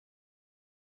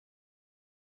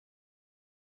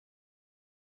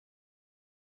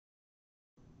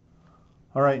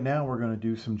All right, now we're going to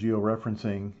do some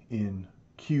georeferencing in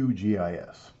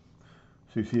QGIS.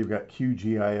 So you see I've got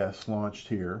QGIS launched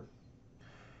here,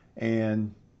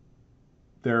 and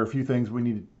there are a few things we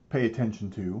need to pay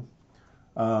attention to.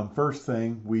 First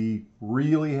thing, we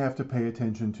really have to pay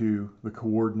attention to the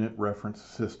coordinate reference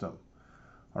system.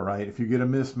 All right, if you get a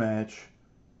mismatch,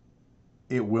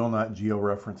 it will not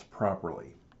georeference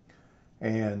properly.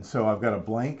 And so I've got a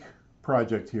blank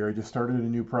project here. I just started a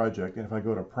new project, and if I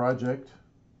go to Project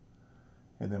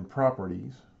and then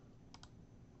Properties,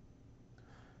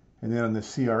 and then on the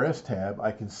CRS tab,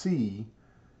 I can see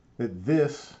that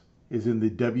this is in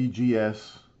the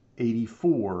WGS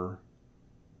 84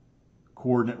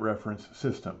 coordinate reference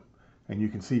system. And you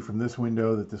can see from this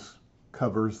window that this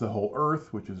covers the whole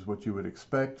Earth, which is what you would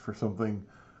expect for something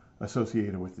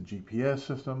associated with the GPS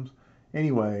systems.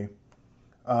 Anyway,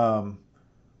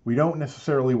 we don't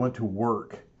necessarily want to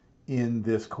work in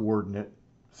this coordinate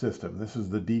system. This is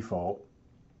the default.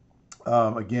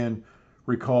 Again,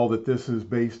 recall that this is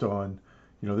based on,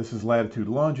 this is latitude,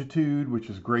 longitude, which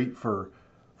is great for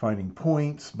finding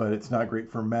points, but it's not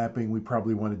great for mapping. We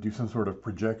probably want to do some sort of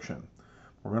projection.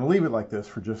 We're going to leave it like this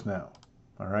for just now.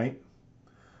 All right.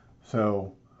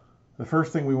 So the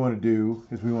first thing we want to do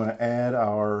is we want to add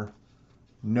our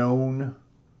known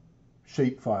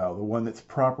shapefile, the one that's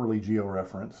properly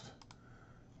georeferenced.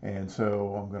 And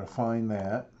so I'm going to find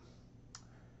that,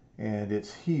 and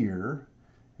it's here,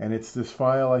 and it's this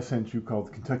file I sent you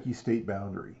called Kentucky State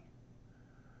Boundary.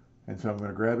 And so I'm going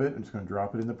to grab it, I'm just going to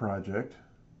drop it in the project,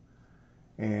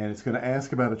 and it's going to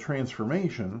ask about a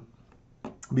transformation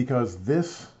because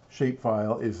this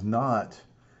shapefile is not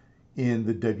in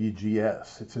the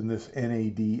WGS. It's in this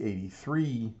NAD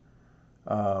 83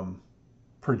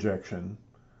 projection.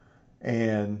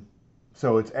 And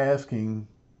so it's asking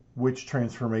which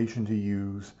transformation to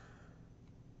use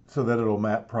so that it'll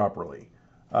map properly.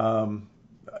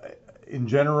 In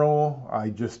general, I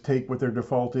just take what their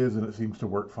default is and it seems to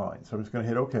work fine. So I'm just going to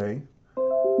hit OK.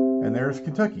 And there's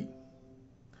Kentucky.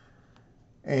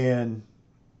 And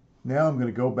now I'm going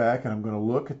to go back and I'm going to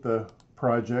look at the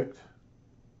project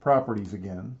properties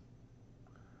again.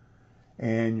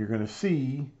 And you're going to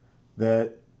see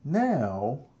that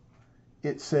now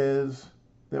it says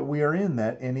that we are in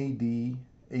that NAD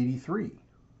 83.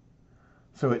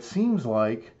 So it seems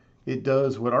like it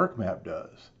does what ArcMap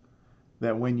does.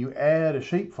 That when you add a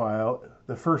shapefile,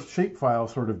 the first shapefile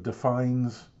sort of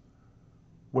defines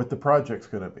what the project's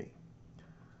going to be.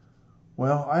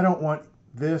 Well, I don't want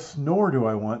this, nor do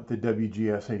I want the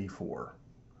WGS 84.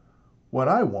 What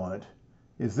I want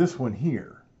is this one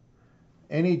here,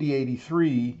 NAD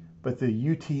 83, but the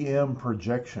UTM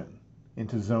projection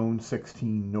into zone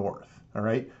 16 north. All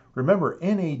right. Remember,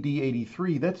 NAD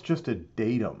 83, that's just a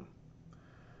datum.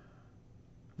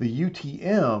 The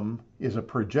UTM is a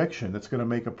projection that's going to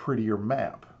make a prettier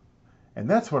map. And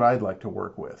that's what I'd like to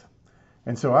work with.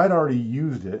 And so I'd already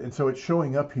used it. And so it's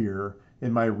showing up here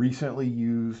in my recently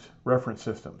used reference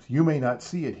systems. You may not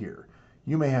see it here.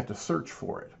 You may have to search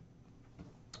for it.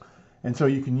 And so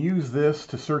you can use this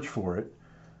to search for it.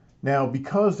 Now,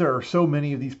 because there are so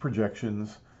many of these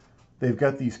projections, they've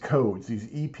got these codes, these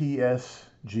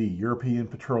EPSG, European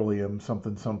Petroleum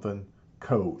something something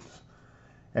codes.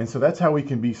 And so that's how we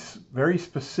can be very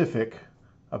specific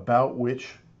about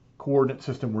which coordinate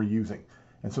system we're using.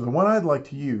 And so the one I'd like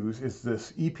to use is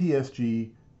this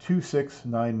EPSG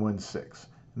 26916.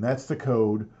 And that's the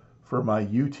code for my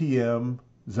UTM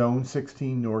Zone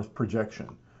 16 North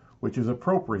projection, which is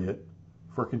appropriate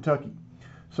for Kentucky.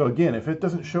 So again, if it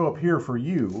doesn't show up here for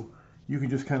you, you can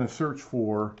just kind of search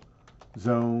for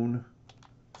Zone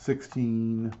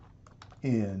 16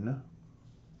 in.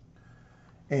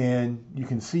 And you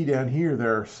can see down here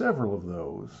there are several of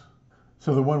those.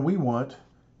 So the one we want,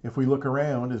 if we look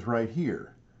around, is right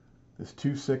here, this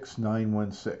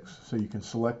 26916. So you can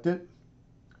select it.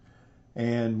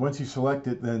 And once you select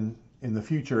it, then in the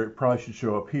future it probably should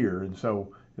show up here, and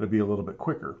so it'll be a little bit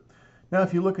quicker. Now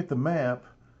if you look at the map,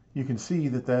 you can see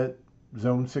that that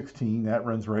zone 16, that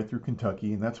runs right through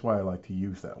Kentucky, and that's why I like to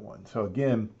use that one. So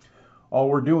again, all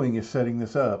we're doing is setting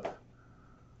this up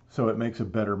so it makes a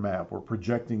better map. We're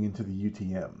projecting into the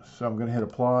UTMs. So I'm going to hit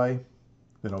apply,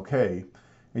 then OK.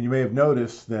 And you may have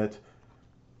noticed that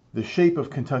the shape of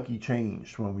Kentucky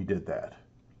changed when we did that.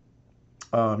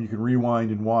 You can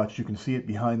rewind and watch. You can see it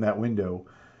behind that window.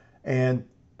 And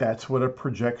that's what a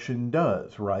projection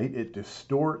does, right? It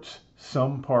distorts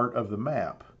some part of the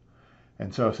map.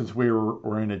 And so since we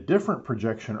were in a different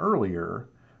projection earlier,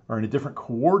 or in a different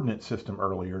coordinate system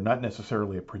earlier, not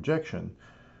necessarily a projection,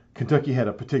 Kentucky had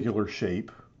a particular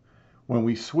shape. When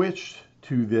we switched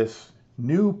to this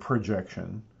new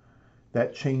projection,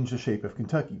 that changed the shape of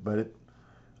Kentucky. But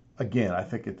again, I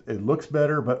think it looks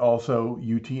better, but also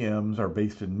UTMs are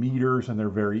based in meters and they're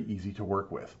very easy to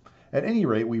work with. At any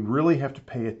rate, we really have to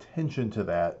pay attention to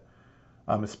that,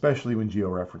 especially when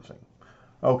georeferencing.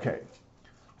 Okay,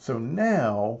 so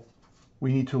now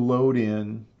we need to load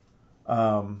in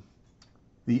the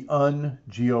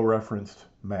ungeoreferenced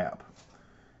map.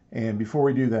 And before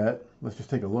we do that, let's just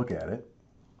take a look at it.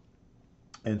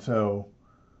 And so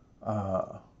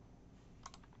I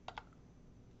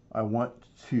want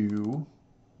to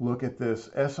look at this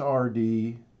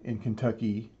SRD in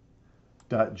Kentucky.jpg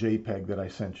that I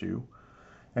sent you.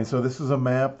 And so this is a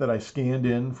map that I scanned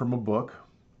in from a book.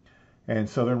 And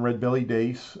southern red-bellied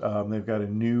dace, they've got a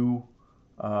new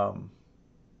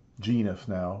genus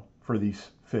now for these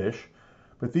fish.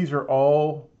 But these are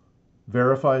all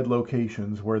verified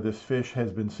locations where this fish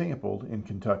has been sampled in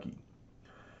Kentucky.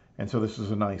 And so this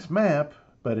is a nice map,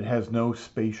 but it has no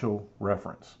spatial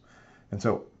reference. And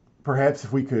so perhaps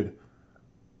if we could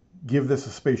give this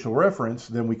a spatial reference,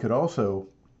 then we could also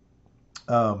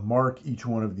mark each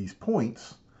one of these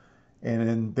points, and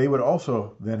then they would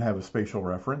also then have a spatial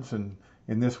reference. And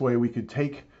in this way, we could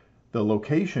take the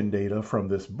location data from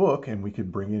this book and we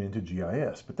could bring it into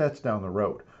GIS, but that's down the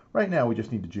road. Right now, we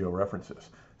just need to georeference this.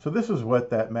 So this is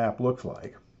what that map looks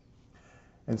like.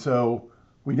 And so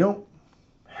we don't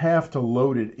have to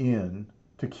load it in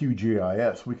to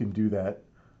QGIS. We can do that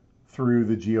through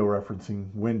the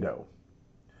georeferencing window.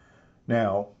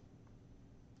 Now,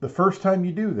 the first time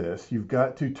you do this, you've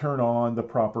got to turn on the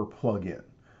proper plugin.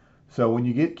 So when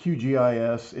you get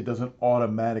QGIS, it doesn't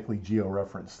automatically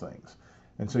georeference things.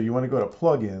 And so you want to go to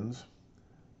Plugins,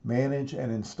 Manage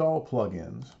and Install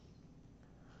Plugins.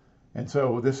 And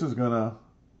so this is going to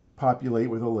populate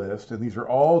with a list. And these are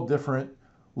all different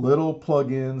little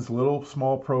plugins, little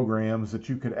small programs that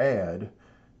you could add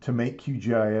to make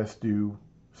QGIS do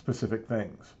specific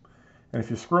things. And if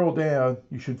you scroll down,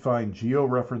 you should find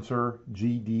Georeferencer,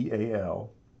 GDAL.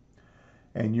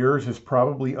 And yours is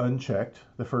probably unchecked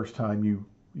the first time you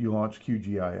launch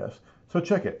QGIS. So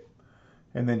check it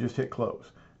and then just hit close.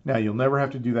 Now you'll never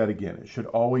have to do that again. It should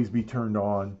always be turned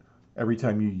on every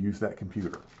time you use that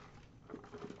computer.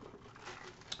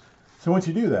 So once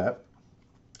you do that,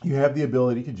 you have the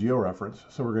ability to georeference.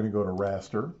 So we're going to go to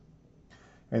raster,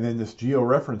 and then this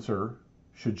georeferencer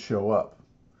should show up.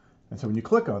 And so when you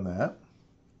click on that,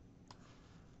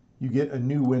 you get a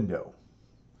new window.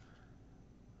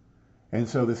 And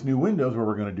so this new window is where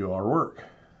we're going to do our work.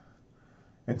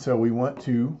 And so we want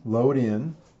to load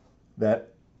in that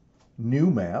new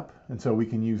map. And so we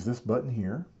can use this button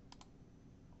here.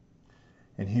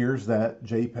 And here's that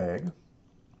JPEG.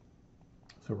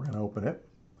 So we're going to open it.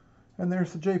 And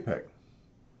there's the JPEG.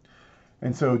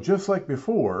 And so just like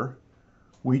before,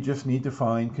 we just need to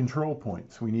find control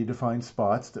points. We need to find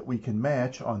spots that we can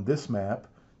match on this map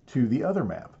to the other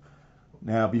map.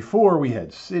 Now, before we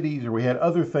had cities or we had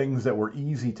other things that were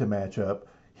easy to match up.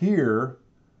 Here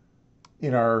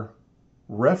in our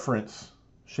reference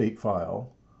shapefile,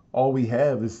 all we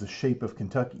have is the shape of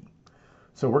Kentucky.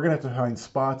 So we're going to have to find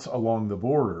spots along the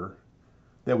border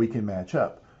that we can match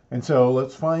up. And so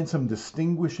let's find some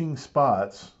distinguishing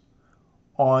spots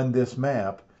on this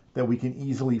map that we can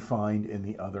easily find in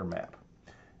the other map.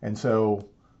 And so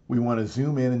we want to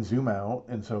zoom in and zoom out.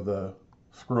 And so the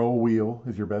scroll wheel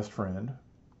is your best friend.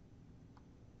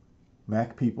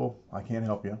 Mac people, I can't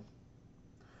help you.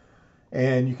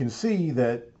 And you can see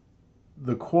that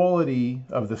the quality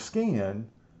of the scan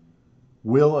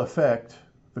will affect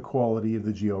the quality of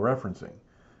the georeferencing,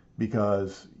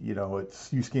 because you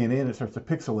scan in, it starts to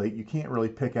pixelate, you can't really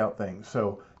pick out things.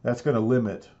 So that's going to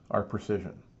limit our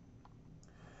precision.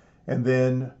 And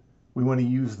then we want to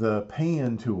use the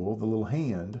pan tool, the little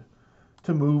hand,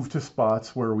 to move to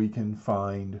spots where we can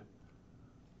find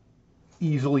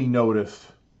easily noticed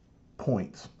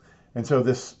points. And so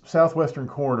this southwestern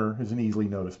corner is an easily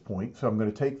noticed point. So I'm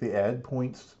going to take the Add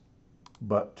Points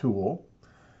tool,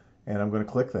 and I'm going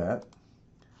to click that.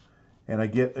 And I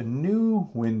get a new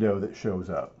window that shows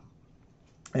up.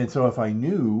 And so if I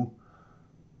knew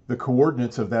the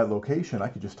coordinates of that location, I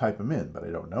could just type them in, but I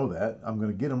don't know that. I'm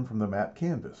going to get them from the map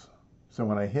canvas. So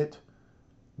when I hit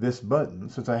this button,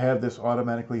 since I have this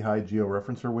automatically hide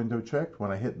georeferencer window checked,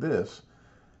 when I hit this,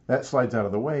 that slides out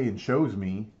of the way and shows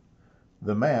me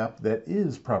the map that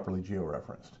is properly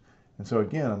georeferenced. And so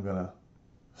again, I'm going to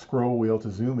scroll wheel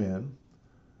to zoom in,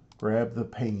 grab the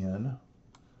pan,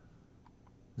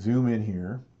 zoom in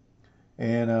here,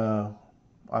 and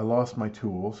I lost my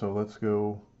tool, so let's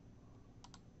go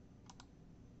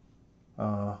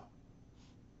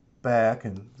back,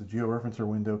 and the georeferencer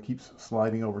window keeps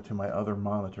sliding over to my other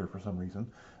monitor for some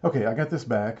reason. Okay, I got this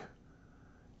back,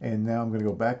 and now I'm going to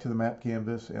go back to the map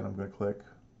canvas, and I'm going to click,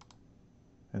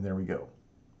 and there we go.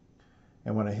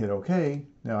 And when I hit OK,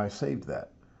 now I saved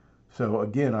that. So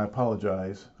again, I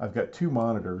apologize. I've got two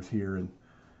monitors here,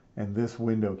 and this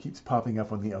window keeps popping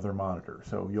up on the other monitor.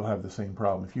 So you'll have the same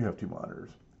problem if you have two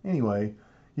monitors. Anyway,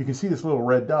 you can see this little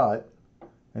red dot,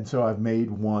 and so I've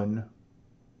made one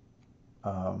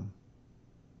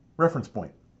reference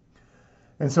point.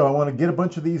 And so I want to get a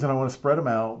bunch of these and I want to spread them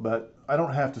out, but I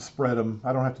don't have to spread them.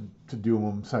 I don't have to do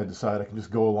them side to side. I can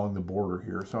just go along the border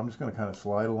here. So I'm just going to kind of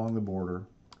slide along the border.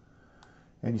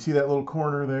 And you see that little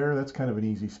corner there? That's kind of an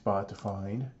easy spot to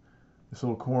find. This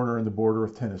little corner in the border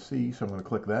with Tennessee. So I'm going to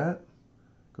click that,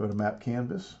 go to Map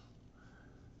Canvas.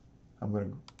 I'm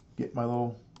going to get my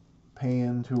little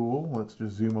pan tool. Let's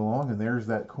just zoom along, and there's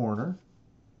that corner.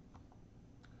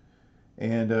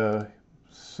 And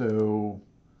so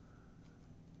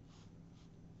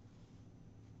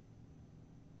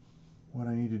what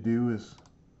I need to do is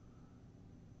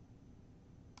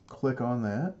click on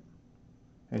that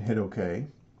and hit OK.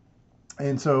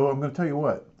 And so I'm going to tell you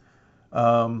what,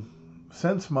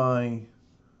 since my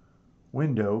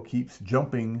window keeps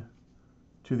jumping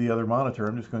to the other monitor,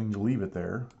 I'm just going to leave it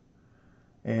there.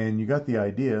 And you got the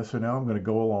idea. So now I'm going to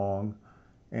go along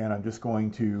and I'm just going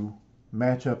to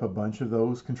match up a bunch of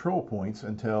those control points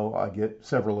until I get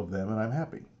several of them and I'm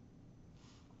happy.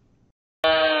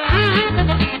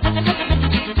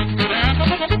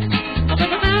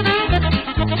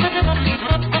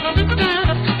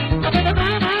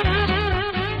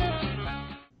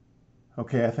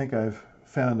 Okay, I think I've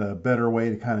found a better way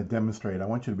to kind of demonstrate. I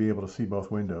want you to be able to see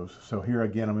both windows. So here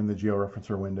again, I'm in the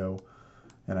georeferencer window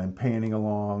and I'm panning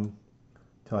along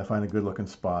till I find a good looking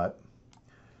spot.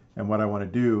 And what I want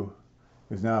to do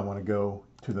is now I want to go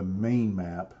to the main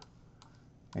map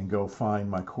and go find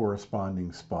my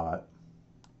corresponding spot.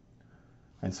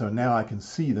 And so now I can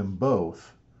see them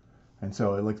both. And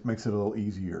so it makes it a little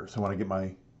easier. So when I get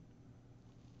my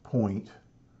point,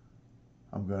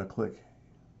 I'm going to click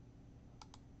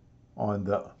on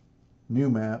the new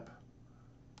map,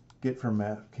 get from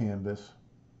map canvas,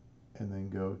 and then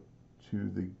go to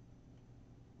the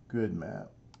good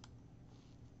map.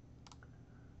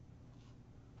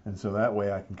 And so that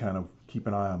way I can kind of keep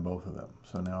an eye on both of them.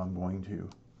 So now I'm going to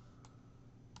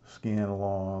scan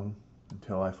along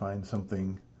until I find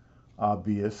something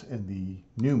obvious in the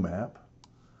new map,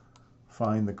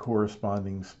 find the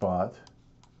corresponding spot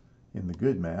in the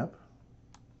good map,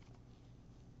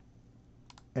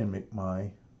 and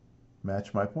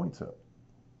match my points up.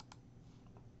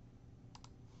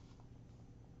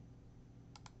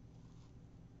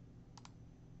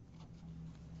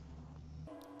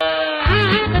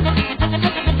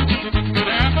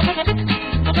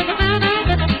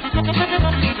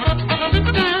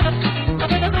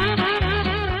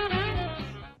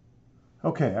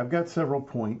 Okay, I've got several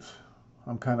points.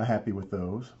 I'm kind of happy with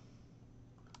those.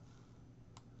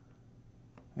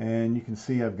 And you can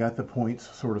see I've got the points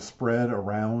sort of spread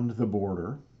around the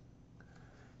border.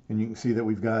 And you can see that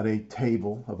we've got a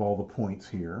table of all the points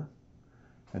here.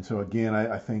 And so again,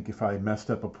 I think if I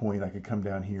messed up a point, I could come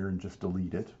down here and just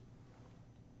delete it.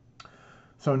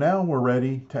 So now we're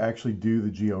ready to actually do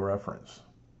the georeference.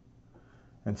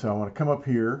 And so I want to come up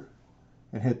here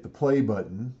and hit the play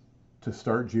button to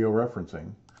start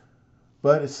georeferencing.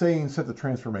 But it's saying set the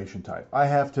transformation type. I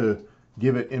have to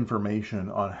give it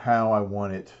information on how I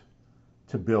want it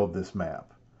to build this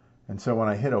map. And so when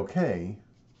I hit OK,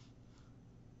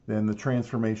 then the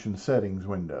transformation settings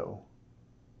window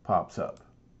pops up.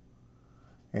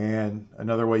 And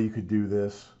another way you could do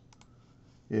this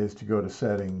is to go to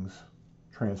settings,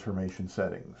 transformation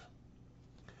settings.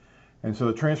 And so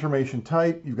the transformation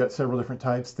type, you've got several different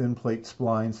types. Thin plate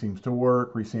spline seems to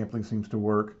work, resampling seems to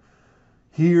work.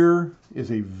 Here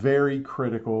is a very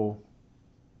critical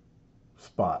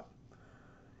spot.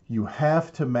 You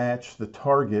have to match the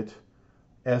target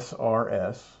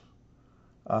SRS.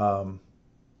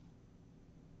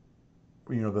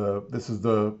 This is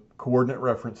the coordinate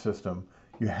reference system.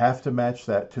 You have to match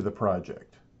that to the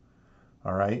project.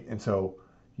 All right, and so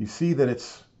you see that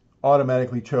it's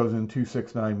automatically chosen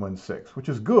 26916, which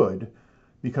is good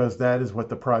because that is what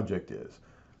the project is.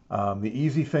 The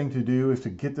easy thing to do is to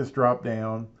get this drop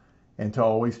down and to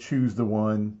always choose the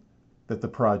one that the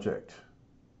project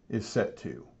is set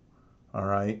to. All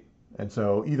right, and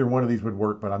so either one of these would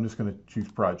work, but I'm just going to choose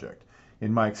project.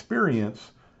 In my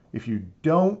experience, if you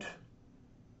don't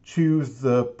choose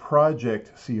the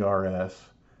project CRS,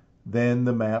 then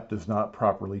the map does not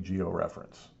properly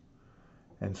georeference.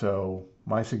 And so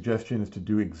My suggestion is to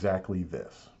do exactly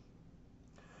this.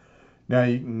 Now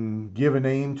you can give a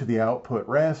name to the output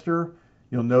raster.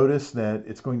 You'll notice that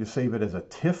it's going to save it as a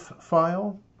TIFF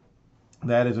file.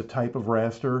 That is a type of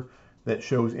raster that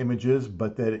shows images,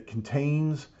 but that it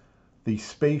contains the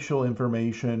spatial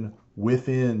information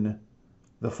within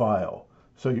the file.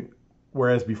 So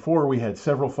whereas before we had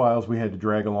several files we had to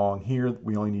drag along, here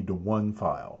we only need one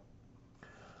file.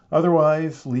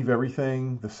 Otherwise, leave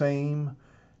everything the same,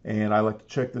 and I like to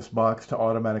check this box to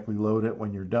automatically load it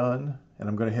when you're done, and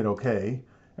I'm going to hit OK,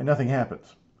 and nothing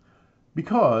happens,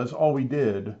 because all we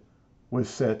did was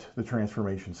set the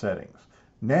transformation settings.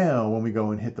 Now when we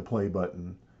go and hit the play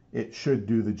button, it should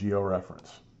do the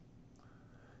georeference.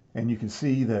 And you can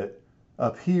see that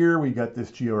up here we got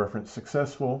this georeference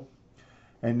successful,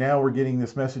 and now we're getting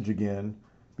this message again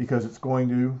because it's going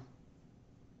to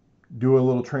do a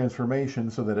little transformation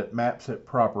so that it maps it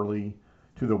properly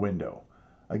to the window.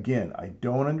 Again, I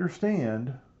don't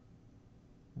understand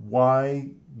why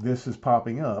this is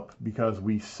popping up, because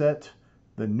we set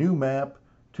the new map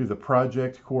to the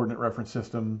project coordinate reference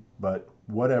system, but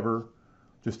whatever,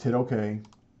 just hit OK.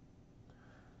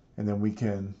 And then we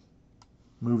can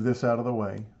move this out of the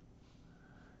way,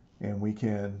 and we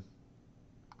can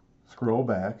scroll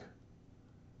back,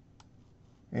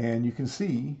 and you can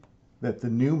see that the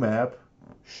new map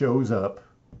shows up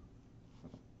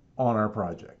on our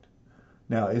project.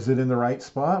 Now, is it in the right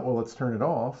spot? Well, let's turn it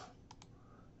off,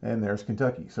 and there's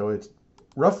Kentucky. So it's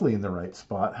roughly in the right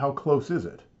spot. How close is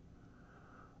it?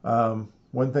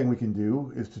 One thing we can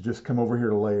do is to just come over here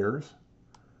to layers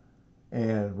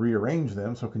and rearrange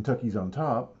them so Kentucky's on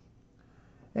top,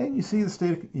 and you see the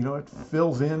state, it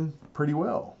fills in pretty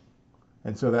well.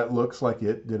 And so that looks like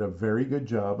it did a very good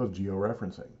job of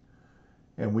georeferencing.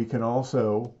 And we can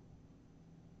also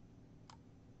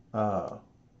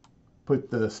put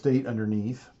the state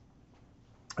underneath,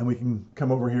 and we can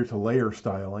come over here to layer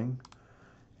styling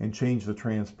and change the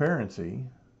transparency,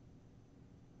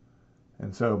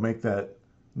 and so make that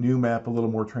new map a little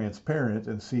more transparent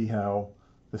and see how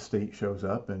the state shows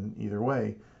up in either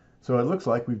way. So it looks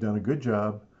like we've done a good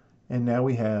job, and now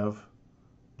we have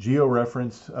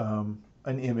georeferenced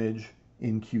an image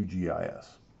in QGIS.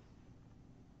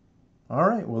 All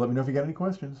right, well, let me know if you got any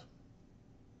questions.